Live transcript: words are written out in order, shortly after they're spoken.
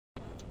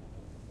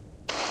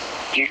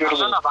কি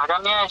করবো না ভাড়া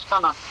নিয়ে আসতো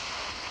না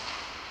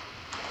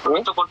আমি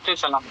তো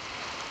করতেছিলাম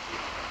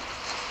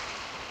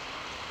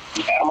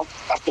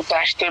আপনি তো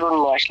আসতে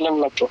বললো আসলেন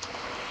না তো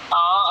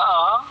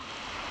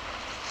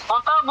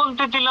কথা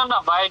বলতে দিল না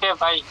বাইরে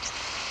ভাই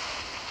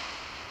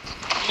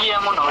কি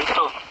এমন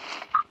হয়তো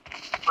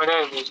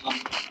ওটাই বুঝলাম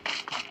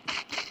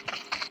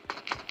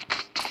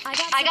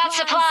I got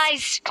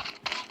supplies.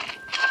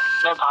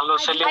 ভালো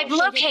ছেলে I've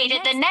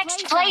located the next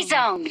play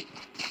zone.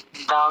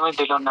 দামে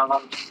দিল না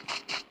আমার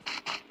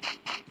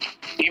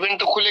ইভেন্ট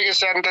তো খুলে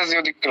গেছে আন্দাজে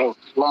ওদিক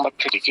নাম্বার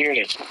 3 কি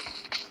রে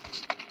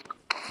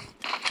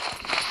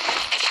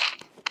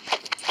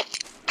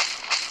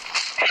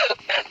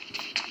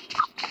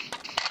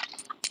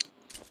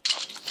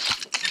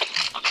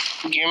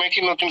গেমে কি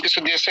নতুন কিছু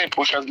দিয়েছে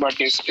পোশাক বা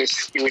স্পেস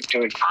ইভেন্ট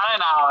আরে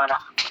না ওরা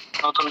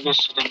নতুন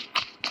কিছু দেন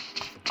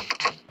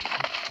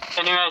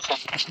এনিওয়ে আছে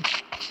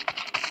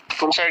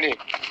কোন সাইডে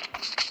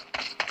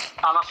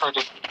আমার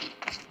সাইডে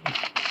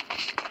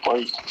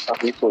কই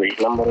আপনি কই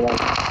নাম্বার 1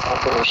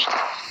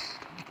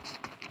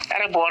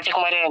 আরে বটে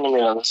মারে এনিমি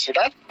আছে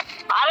রাত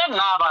আরে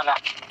না বাড়া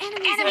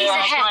Enemies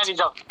ahead. মারি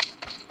যাও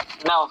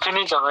নাও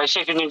ফিনিশ যাও এসে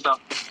ফিনিশ যাও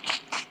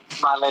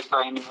মালের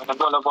বাহিনী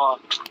বলে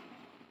বট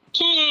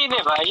কি রে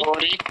ভাই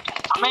সরি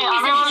আমি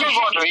বলি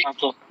বট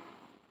নাকি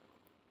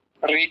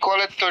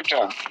রিকলের তো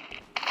এটা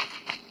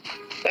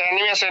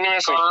এনিমি আছে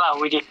না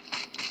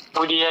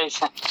উইডি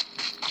আইছে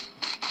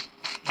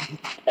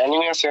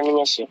এনিমি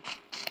আছে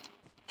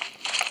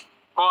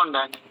কোন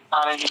ডানি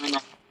আর এনিমি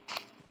না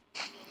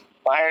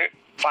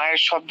পায়ের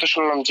শব্দ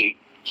শুনলাম জি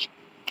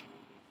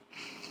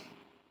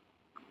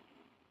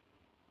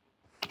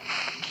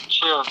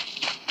শিওর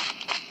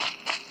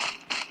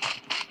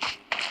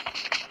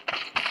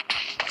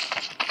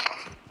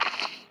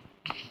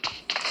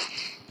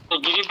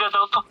গিরিটা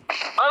দাও তো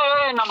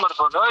ওই নাম্বার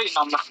 4 ওই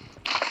নাম্বার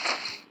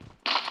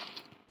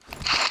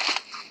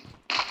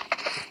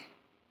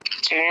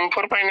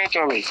M4 পাই নাই তো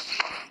আমি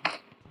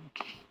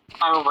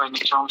পাইনি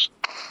সমস্যা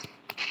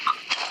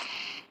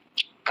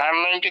কার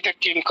 90 তে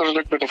কিল করে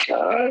দেখবে নাকি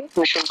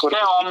মিশন করে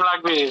ওম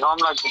লাগবে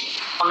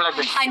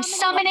I'm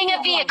summoning a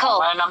vehicle.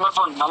 ভাই নাম্বার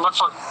 4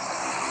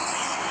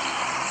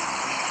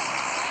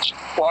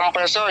 কম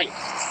পয়সা ওই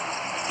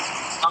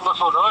নাম্বার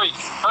 4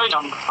 ওই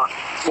নাম্বার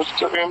 4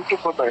 বুঝতে M2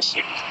 কোথায়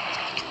আছে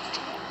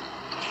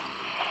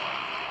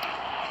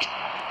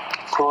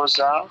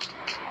কোজা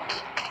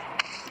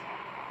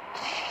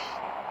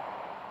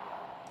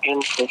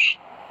M4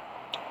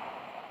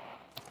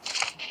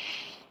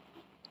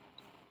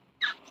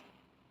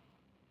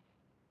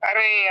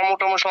 আরে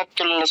মোটামুটি সব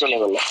তুলে চলে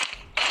গেল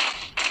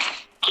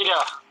কিরা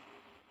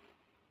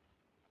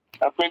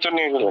আপনি তো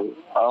নিয়ে গেলেন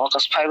আমার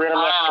কাছে 5 এর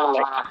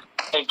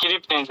এই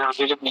গ্রিপ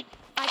নেই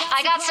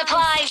I got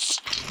supplies.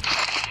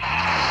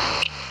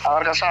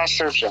 আমার কাছে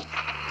আসছে ওটা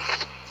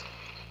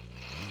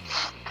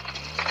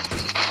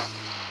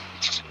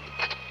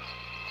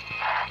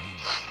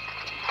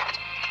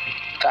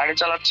গাড়ি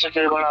চালাচ্ছে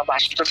কে বড়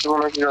বাসটা তো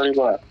মনে কি গাড়ি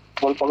বড়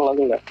বল পাগলা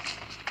গেল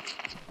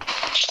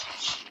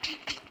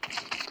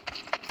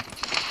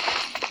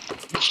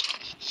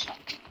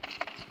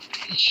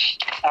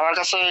আমার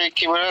কাছে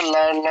কি বলে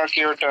লাইন না কি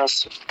ওটা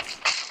আছে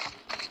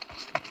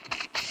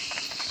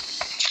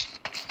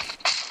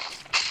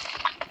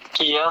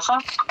কি আছে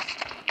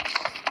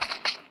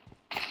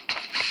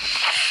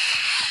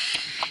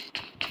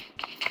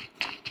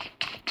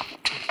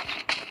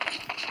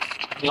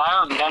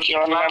লায়ন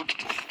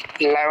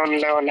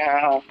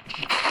হ্যাঁ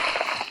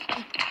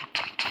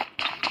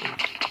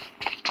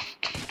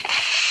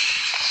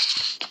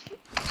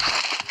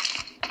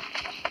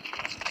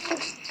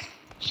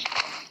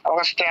আমার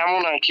কাছে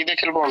এমন আর কি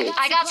দেখে বল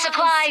I got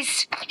supplies.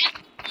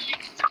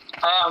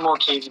 হ্যাঁ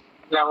মোটি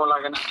যেমন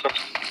লাগে না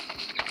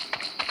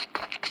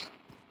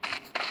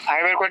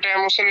আইবার কয়টা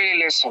এমোশন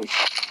রিলেশন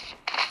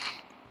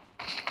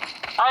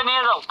আরে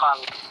নিয়ে যাও কাল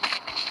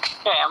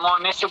এমন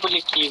এসে বলি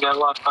কি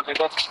ব্যবহার করে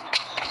দেখ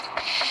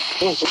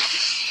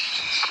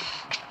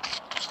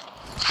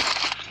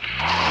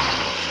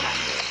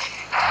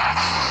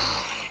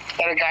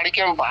আরে গাড়িকে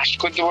আমি বাস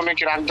করে দেবো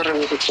নাকি রাগ ধরে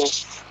রেখে তো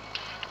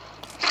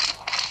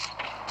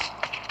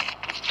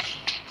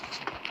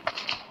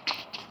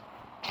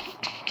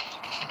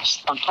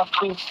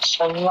Something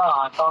saying,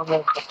 I don't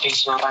know what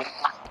these are like.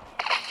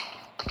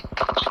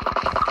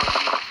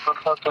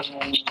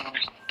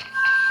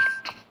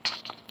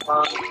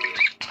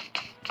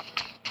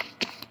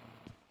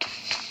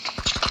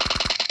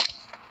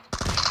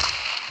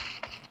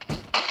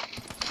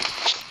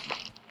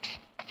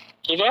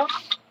 কি রে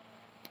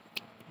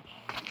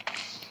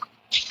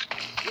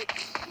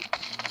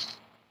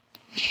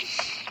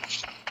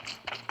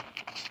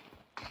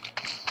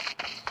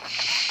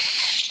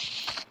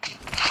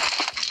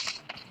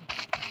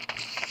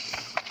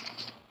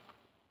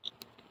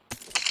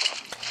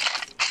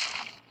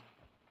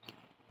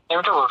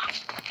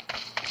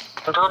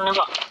এটা কর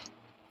নিবা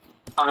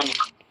আমি নিব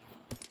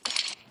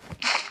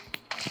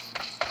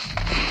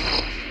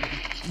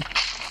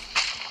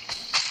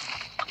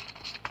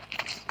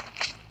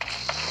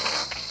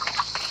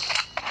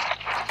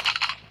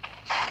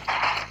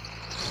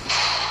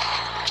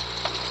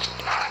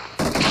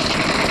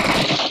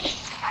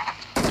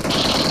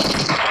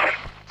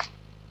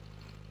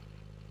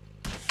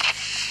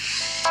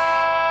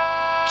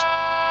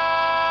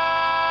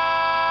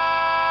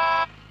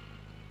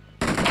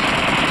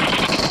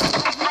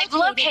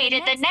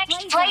located the next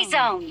play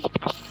zone.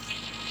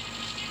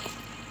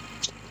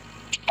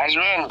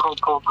 আসবেন?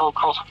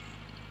 Go.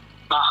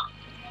 না।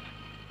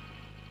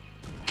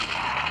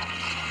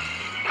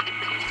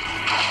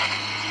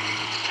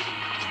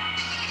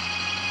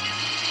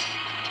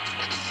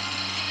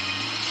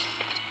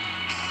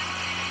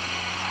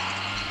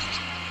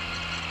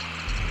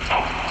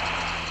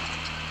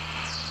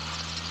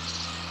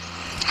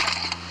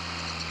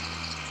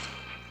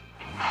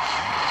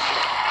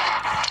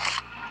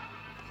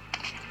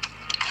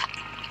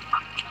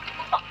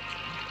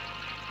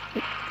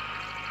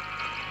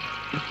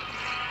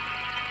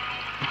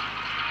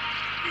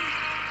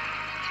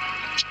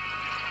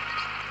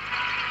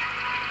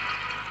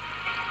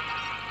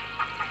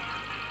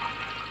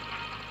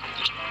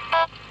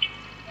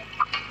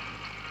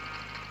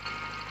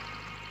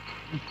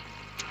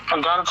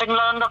 ডান্সিং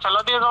লাইনটা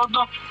ফেলা দিয়ে দাও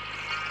তো,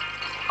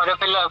 ওটা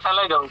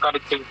ফেলাই দাও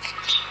গাড়ির থেকে।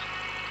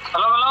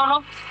 ফেলো।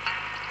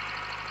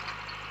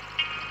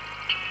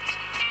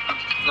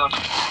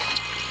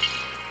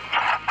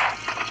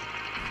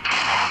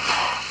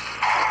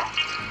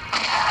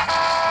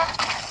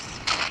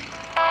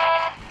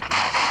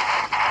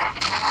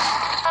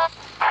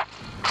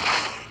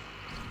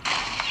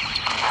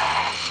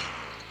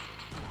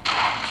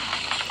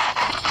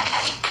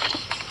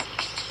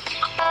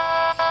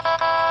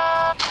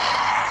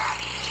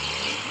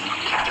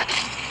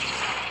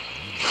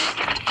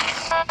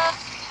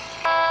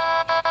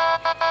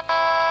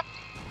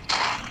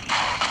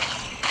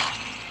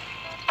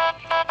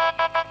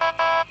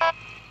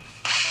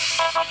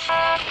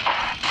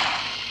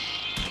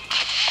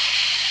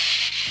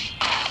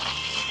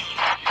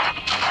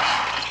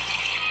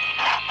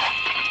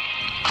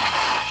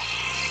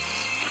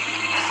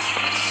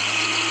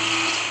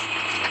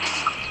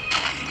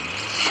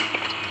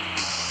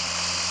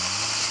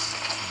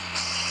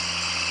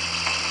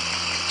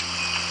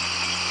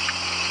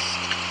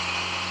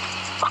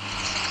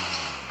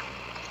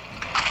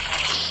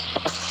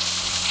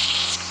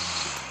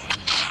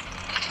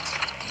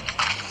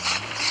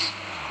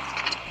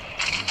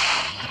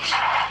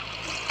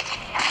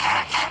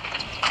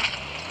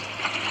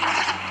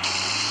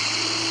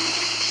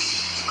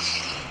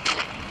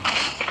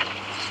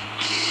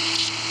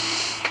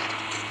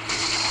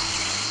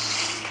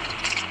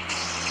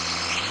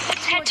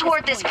 Head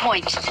toward this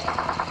point.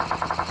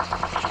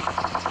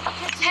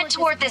 Head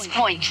toward this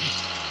point.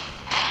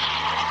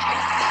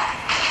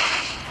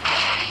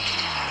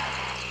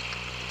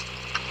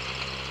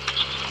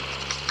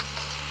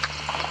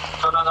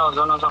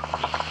 Zona daw.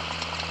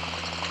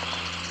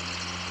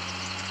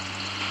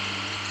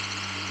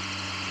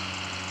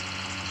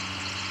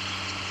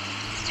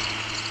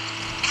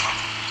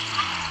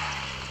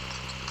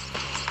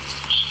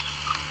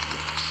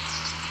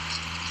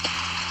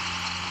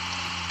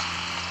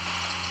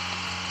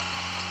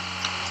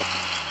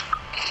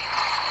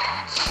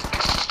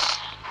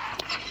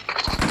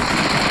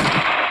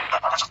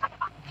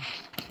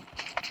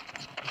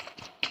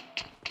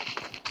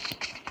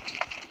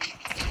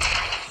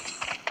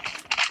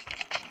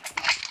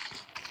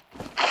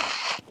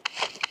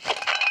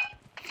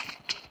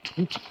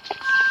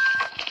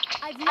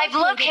 I've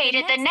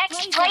located the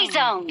next play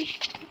zone.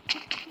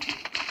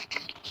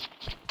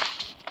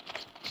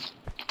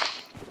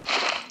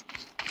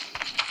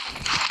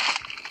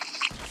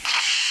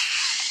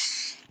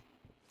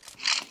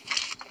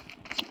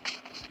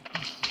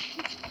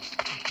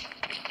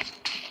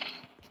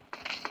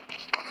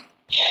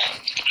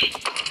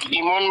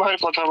 ইমন ভাইয়ের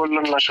কথা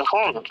বললেন না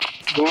সখন?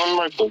 ইমন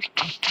ভাই তো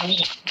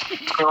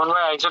ইমন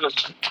ভাই আইছিল,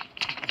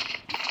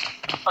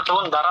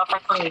 তখন দাঁড়া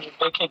থাকুন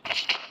দেখি।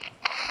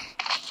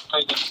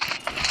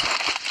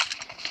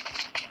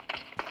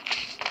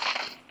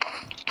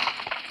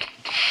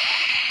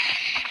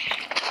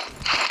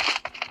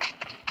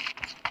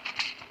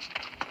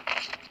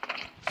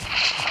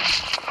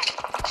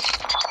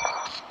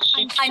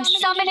 I'm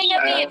summoning a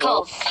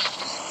vehicle.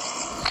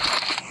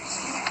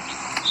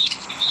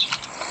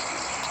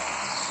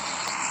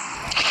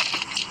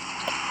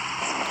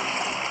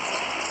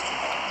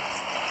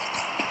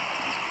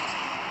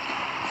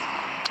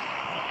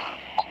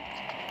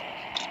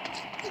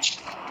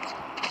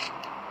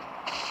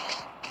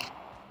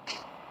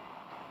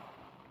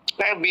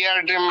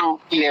 বিআরডিএম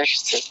নিয়ে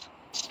আসছে।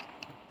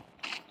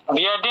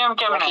 বিআরডিএম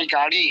কেমন?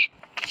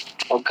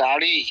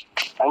 গাড়ি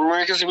আমি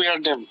মনে করছি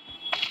বিআরডিএম।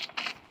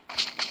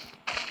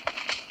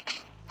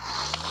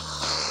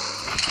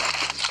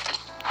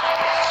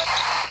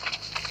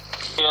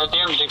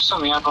 বিআরডিএম দেখছো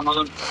মিয়া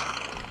কোনদিন?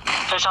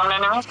 সামনে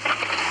নেমে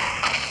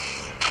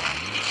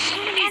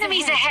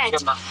Enemies ahead.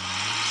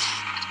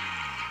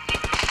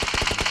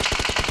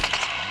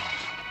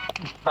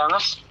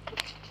 Vamos.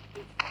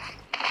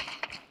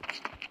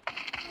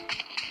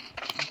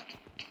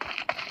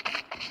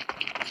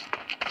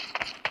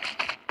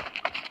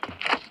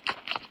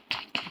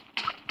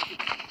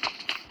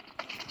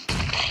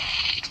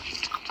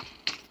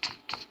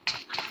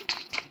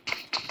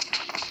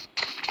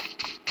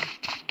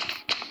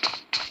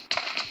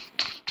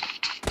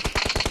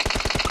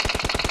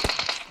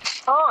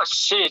 Oh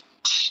shit.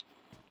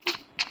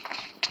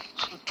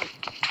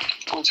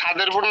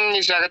 ছাদের উপর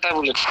নিচে আগে তাই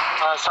বলে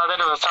সাদের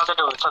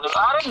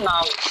আরে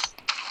nice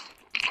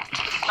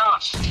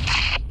nice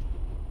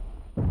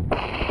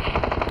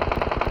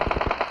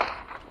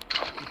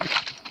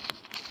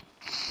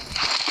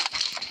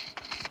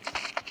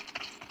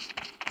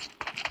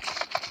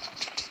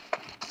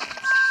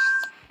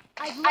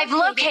I've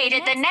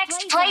located the next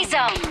play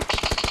zone.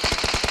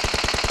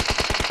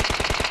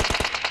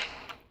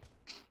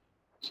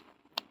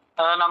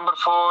 Number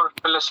 4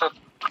 listen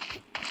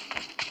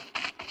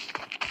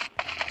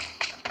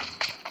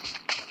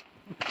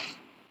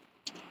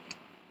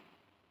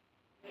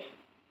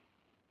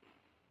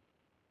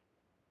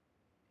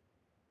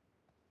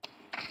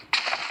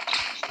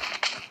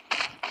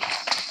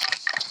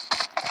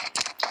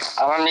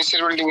আমার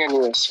নিচের বিল্ডিং এ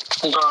নিয়ে আসে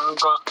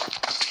go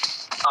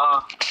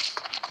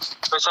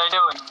ওই সাইডে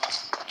ওই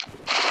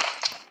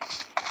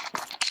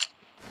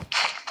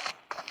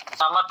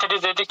নাম্বার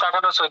 3 যেদিক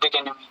তাকানো ওই দিকে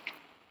নেমে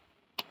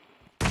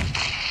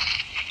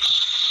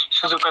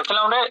সুযোগ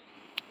পেলাম রে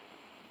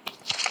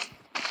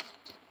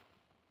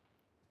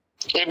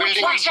এই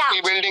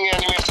বিল্ডিং এ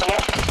এনিমি আছে না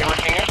এই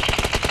বিল্ডিং এ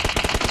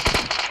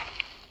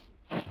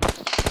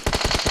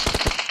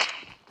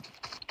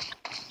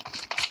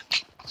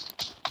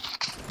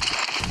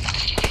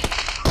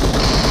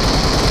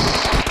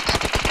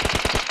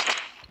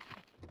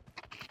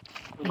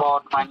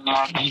बहुत मान्य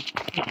है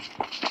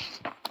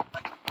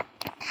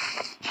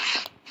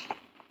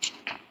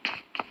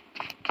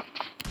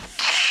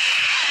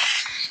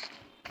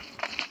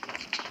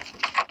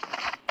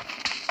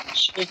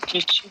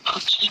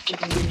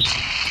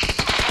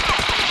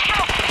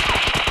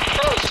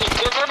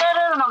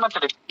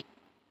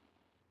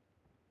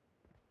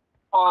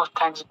Oh,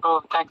 thanks,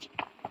 bro. Thanks.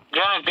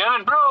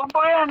 Granite, bro.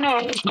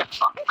 Granite.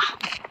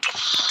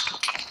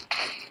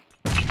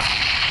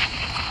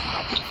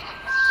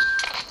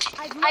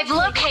 I've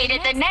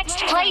located the next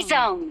play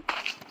zone.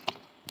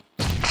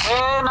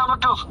 Hey, number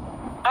 2.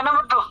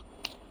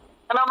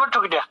 Number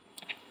 2 dia.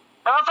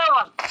 Number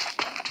 7.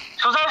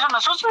 Susah.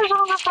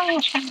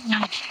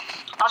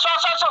 Aso.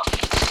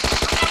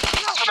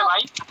 Aso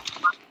भाई.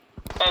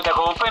 এই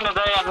দেখো ওপেনে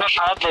যায় আমরা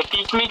ফায়ার দেই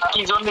পিকনিক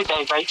কি জন্য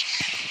দেয় ভাই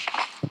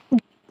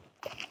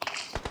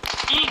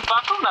কি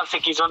বাটন আছে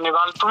কি জন্য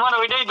বল তোমার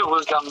ওইটাই তো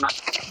বুঝলাম না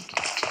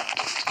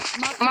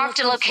Marked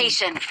a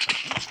location.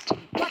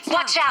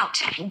 Watch out.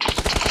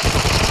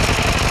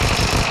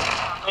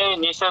 এই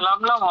নিচে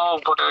নামলাম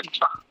উপরে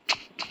উঠবা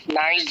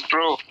নাইস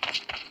ব্রো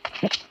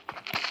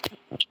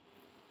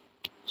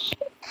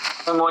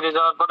মরে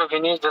যাওয়ার পরে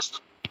ফিনিশ জাস্ট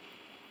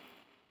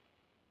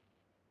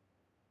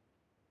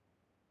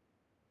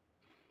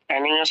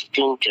এনিমিস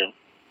তিনটে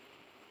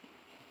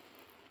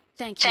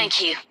Thank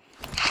you.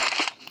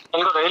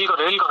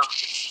 হিল করো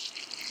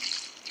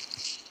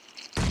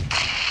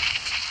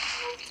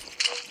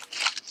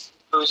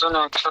দুইজন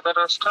একসাথে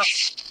রয়েছে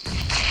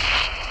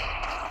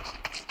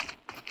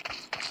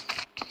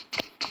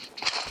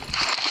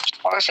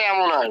অবশ্যই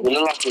এমন হয়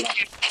বুঝতে লাগছে না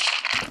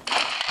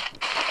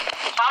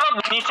আরে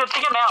নিচের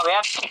থেকে নাও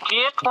এক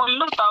ক্রিয়েট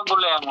করলো তাও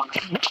বলে এমন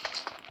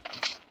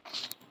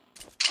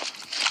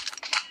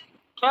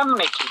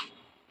কেমনে কি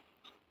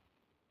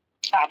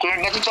আপনার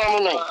কাছে তো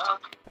এমন হয়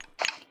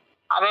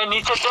আরে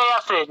নিচেটাই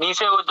আছে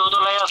নিচে ওই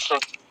দোদলাই আছে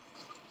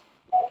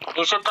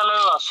নিচের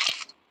তলায়ও আছে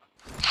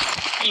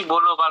কি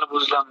বলো ভালো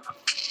বুঝলাম না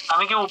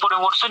আমি কি উপরে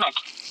উঠছি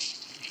নাকি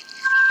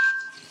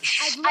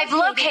I've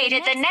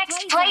located the next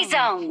play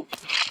zone.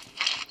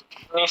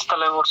 নিচ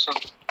তলায় উঠছি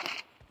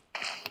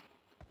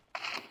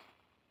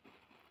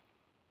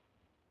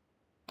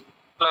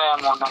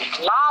এমন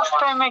লাস্ট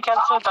টাইমে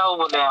খেলছে তাও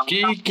বলে এমন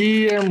কি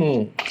এমন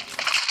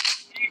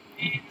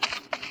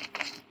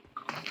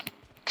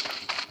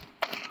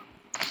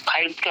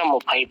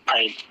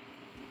ফাইভ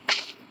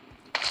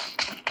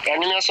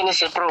এনিমি আছে না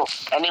প্রো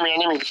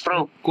এনিমি প্রো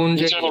কোন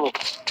জায়গায়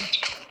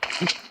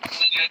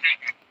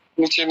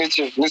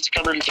নিচে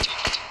কাবিল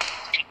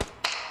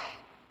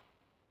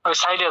ওই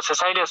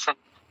সাইডে আছে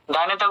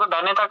ডানে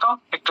তাকাও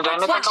একটু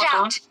ডানে Watch তাকাও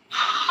out.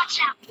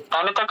 তুমি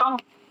ডানে তাকাও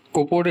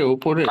উপরে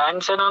ডাইন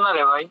চেনো না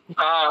রে ভাই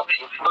হ্যাঁ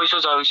ওইসো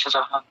যাও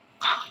হ্যাঁ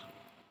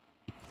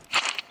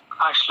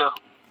আসলো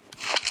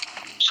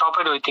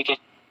শপের ওই দিকে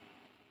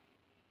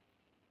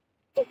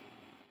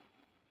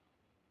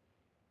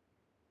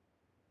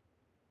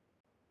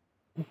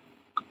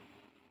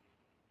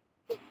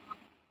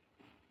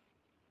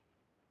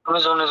তুমি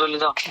জোনে চলে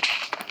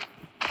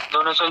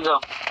যাও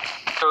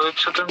তো ওয়েব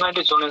শুটার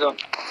মাইটে জোনে যাও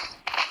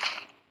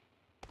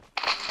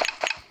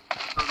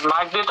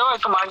মার্ক দিয়ে দাও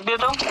একটু মার্ক দিয়ে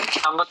দাও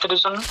নাম্বার 3 এর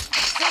জন্য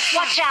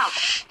Watch out.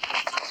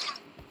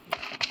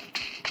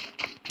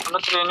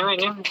 নাম্বার 3 এনিমি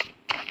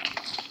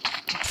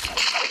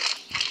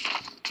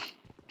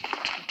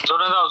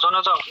জোনে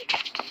যাও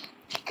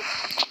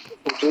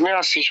তুমি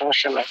আসছি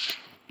সমস্যা নাই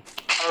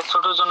আরে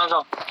ছোট জোনে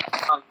যাও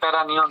আর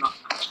প্যারা নিও না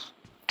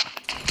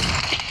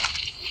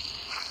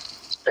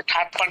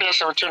থার্ড পার্টি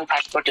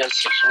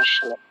আছে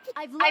সমস্যা নাই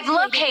I've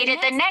located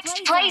the next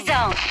play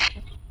zone.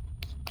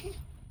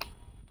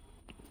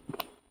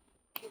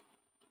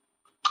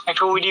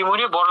 একটু উড়ি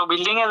মুড়ি বড়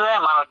বিল্ডিং এ যায়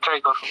মারার ট্রাই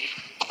করো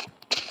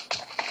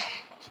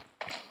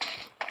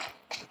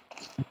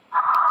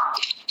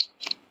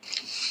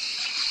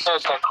এই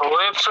দেখো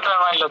ওয়েব শুটার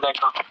মারলো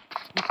দেখো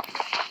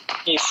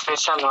কি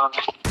স্পেশাল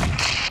হবে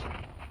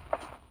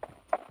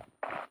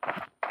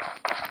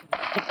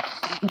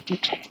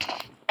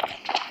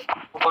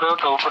উপরে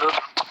ওঠো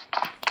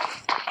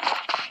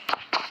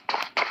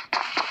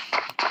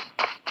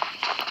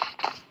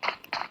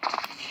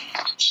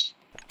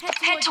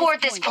Head toward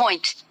this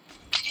point.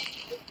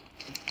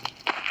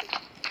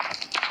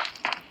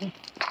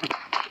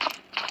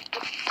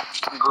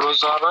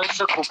 गुजारा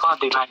से कुपा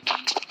दिखाई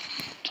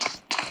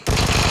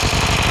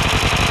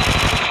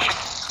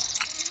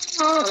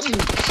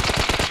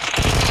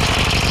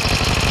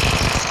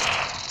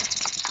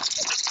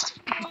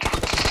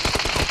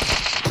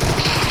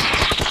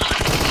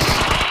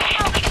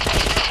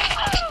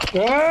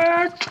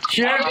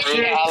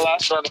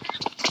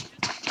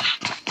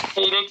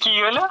এটা কি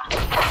হলো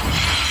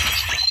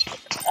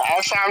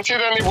আর সামসি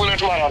জানি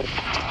বুলেট মারার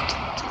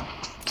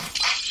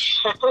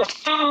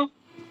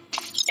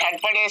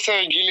তারপরে আছে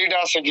গিলিটা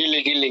আছে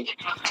গিলি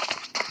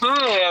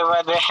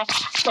মানে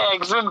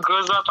একজন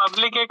গোজা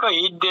পাবলিকে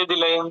হিট দিয়ে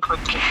দিল এম